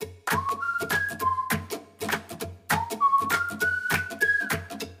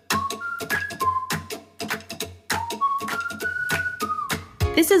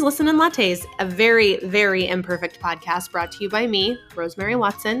This is Listen and Lattes, a very, very imperfect podcast brought to you by me, Rosemary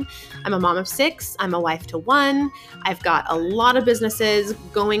Watson. I'm a mom of 6. I'm a wife to 1. I've got a lot of businesses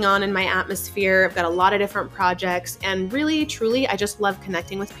going on in my atmosphere. I've got a lot of different projects. And really, truly, I just love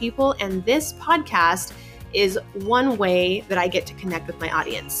connecting with people. And this podcast is one way that I get to connect with my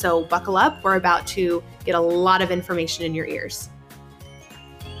audience. So buckle up. We're about to get a lot of information in your ears.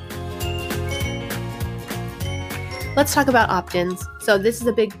 Let's talk about opt-ins. So this is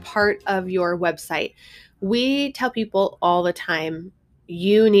a big part of your website. We tell people all the time,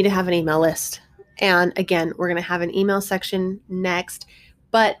 you need to have an email list. And again, we're going to have an email section next,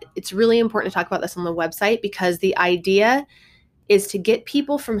 but it's really important to talk about this on the website because the idea is to get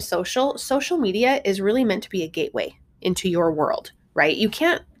people from social. Social media is really meant to be a gateway into your world, right? You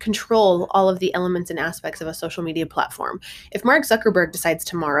can't control all of the elements and aspects of a social media platform. If Mark Zuckerberg decides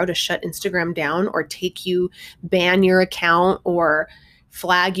tomorrow to shut Instagram down or ban your account or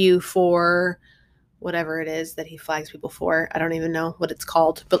flag you for whatever it is that he flags people for, I don't even know what it's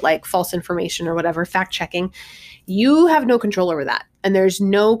called, but like false information or whatever, fact checking, you have no control over that. And there's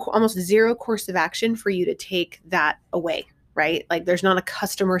almost zero course of action for you to take that away. Right? Like there's not a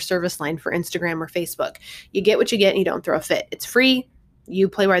customer service line for Instagram or Facebook. You get what you get and you don't throw a fit. It's free. You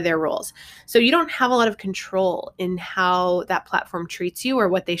play by their rules. So you don't have a lot of control in how that platform treats you or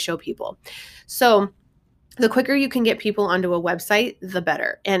what they show people. So the quicker you can get people onto a website, the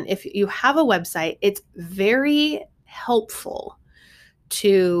better. And if you have a website, it's very helpful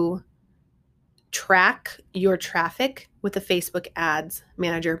to track your traffic with the Facebook Ads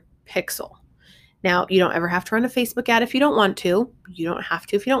Manager Pixel. Now, you don't ever have to run a Facebook ad if you don't want to. You don't have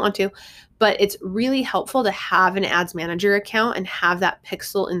to if you don't want to. But it's really helpful to have an ads manager account and have that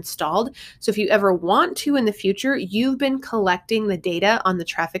pixel installed. So if you ever want to in the future, you've been collecting the data on the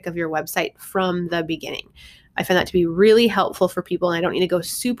traffic of your website from the beginning. I find that to be really helpful for people. And I don't need to go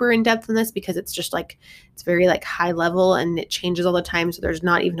super in depth on this because it's just it's very high level and it changes all the time. So there's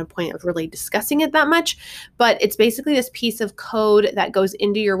not even a point of really discussing it that much, but it's basically this piece of code that goes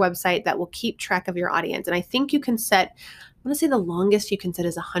into your website that will keep track of your audience. And I think you can set, I want to say the longest you can set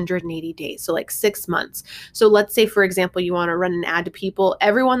is 180 days. So 6 months. So let's say, for example, you want to run an ad to people.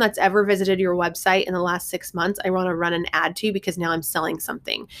 Everyone that's ever visited your website in the last 6 months, I want to run an ad to because now I'm selling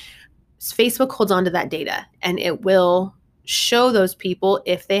something. Facebook holds on to that data and it will show those people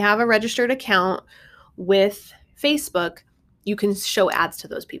if they have a registered account with Facebook, you can show ads to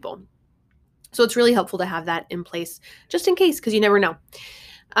those people. So it's really helpful to have that in place just in case, because you never know.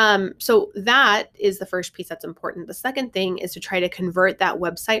 So that is the first piece that's important. The second thing is to try to convert that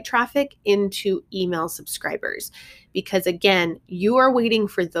website traffic into email subscribers, because again, you are waiting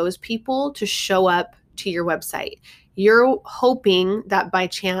for those people to show up to your website. You're hoping that by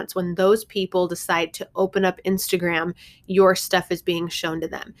chance, when those people decide to open up Instagram, your stuff is being shown to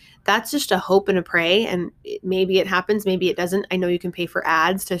them. That's just a hope and a pray. And maybe it happens, maybe it doesn't. I know you can pay for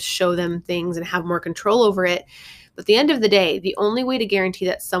ads to show them things and have more control over it. But at the end of the day, the only way to guarantee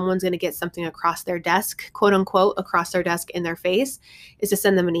that someone's going to get something across their desk, quote unquote, across their desk in their face, is to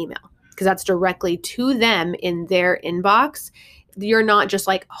send them an email, because that's directly to them in their inbox. You're not just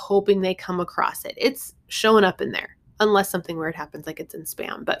hoping they come across it. It's showing up in there. Unless something weird happens, like it's in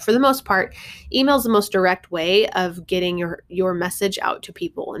spam. But for the most part, email is the most direct way of getting your message out to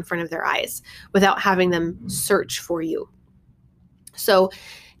people in front of their eyes without having them search for you. So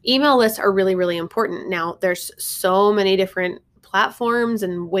email lists are really, really important. Now, there's so many different platforms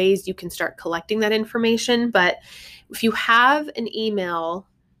and ways you can start collecting that information. But if you have an email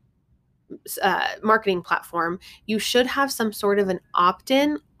marketing platform, you should have some sort of an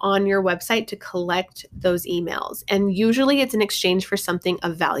opt-in on your website to collect those emails. And usually it's in exchange for something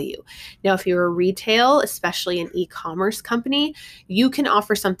of value. Now, if you're a retail, especially an e-commerce company, you can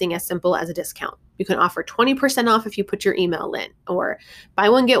offer something as simple as a discount. You can offer 20% off if you put your email in, or buy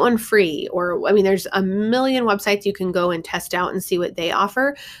one, get one free. Or, there's a million websites you can go and test out and see what they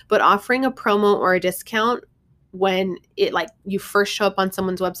offer. But offering a promo or a discount when it you first show up on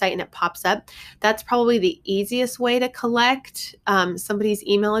someone's website and it pops up, that's probably the easiest way to collect somebody's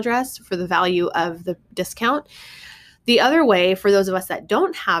email address for the value of the discount. The other way, for those of us that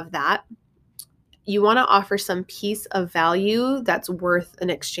don't have that, you want to offer some piece of value that's worth an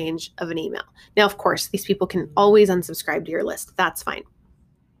exchange of an email. Now, of course, these people can always unsubscribe to your list. That's fine.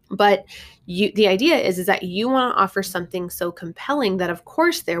 But the idea is that you want to offer something so compelling that, of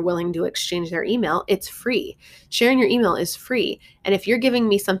course, they're willing to exchange their email. It's free. Sharing your email is free. And if you're giving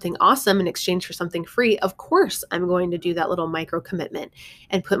me something awesome in exchange for something free, of course, I'm going to do that little micro commitment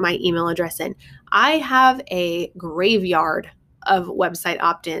and put my email address in. I have a graveyard of website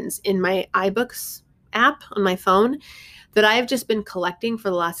opt-ins in my iBooks app on my phone that I've just been collecting for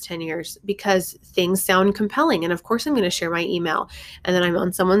the last 10 years because things sound compelling. And of course, I'm going to share my email. And then I'm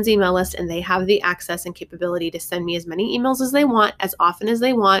on someone's email list and they have the access and capability to send me as many emails as they want, as often as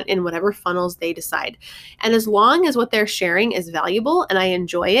they want, in whatever funnels they decide. And as long as what they're sharing is valuable and I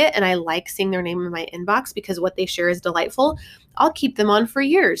enjoy it and I like seeing their name in my inbox because what they share is delightful, I'll keep them on for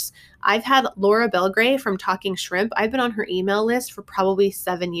years. I've had Laura Belgray from Talking Shrimp. I've been on her email list for probably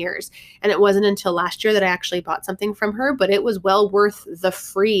 7 years. And it wasn't until last year that I actually bought something from her, but it was well worth the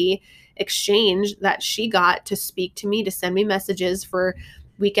free exchange that she got to speak to me, to send me messages for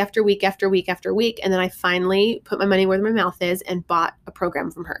week after week after week after week. And then I finally put my money where my mouth is and bought a program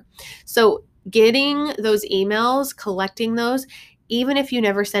from her. So getting those emails, collecting those, even if you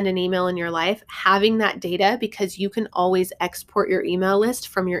never send an email in your life, having that data, because you can always export your email list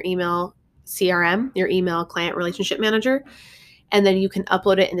from your email CRM, your email client relationship manager, and then you can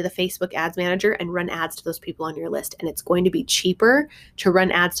upload it into the Facebook ads manager and run ads to those people on your list. And it's going to be cheaper to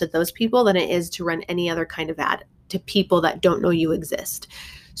run ads to those people than it is to run any other kind of ad to people that don't know you exist.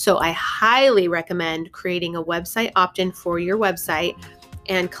 So I highly recommend creating a website opt-in for your website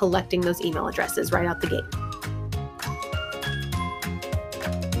and collecting those email addresses right out the gate.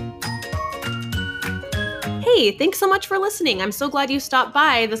 Hey, thanks so much for listening. I'm so glad you stopped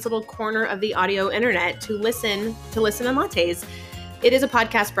by this little corner of the audio internet to listen to Listen and Lattes. It is a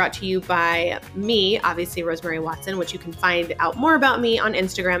podcast brought to you by me, obviously Rosemary Watson, which you can find out more about me on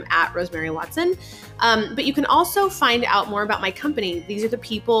Instagram at Rosemary Watson. But you can also find out more about my company. These are the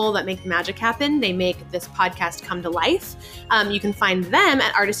people that make the magic happen. They make this podcast come to life. You can find them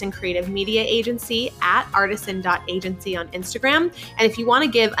at Artisan Creative Media Agency at artisan.agency on Instagram. And if you want to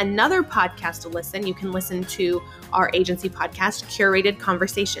give another podcast a listen, you can listen to our agency podcast, Curated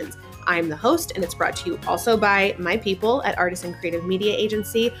Conversations. I'm the host, and it's brought to you also by my people at Artisan Creative Media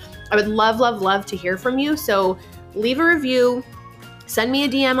Agency. I would love, love, love to hear from you. So leave a review, send me a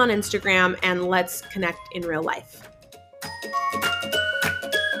DM on Instagram, and let's connect in real life.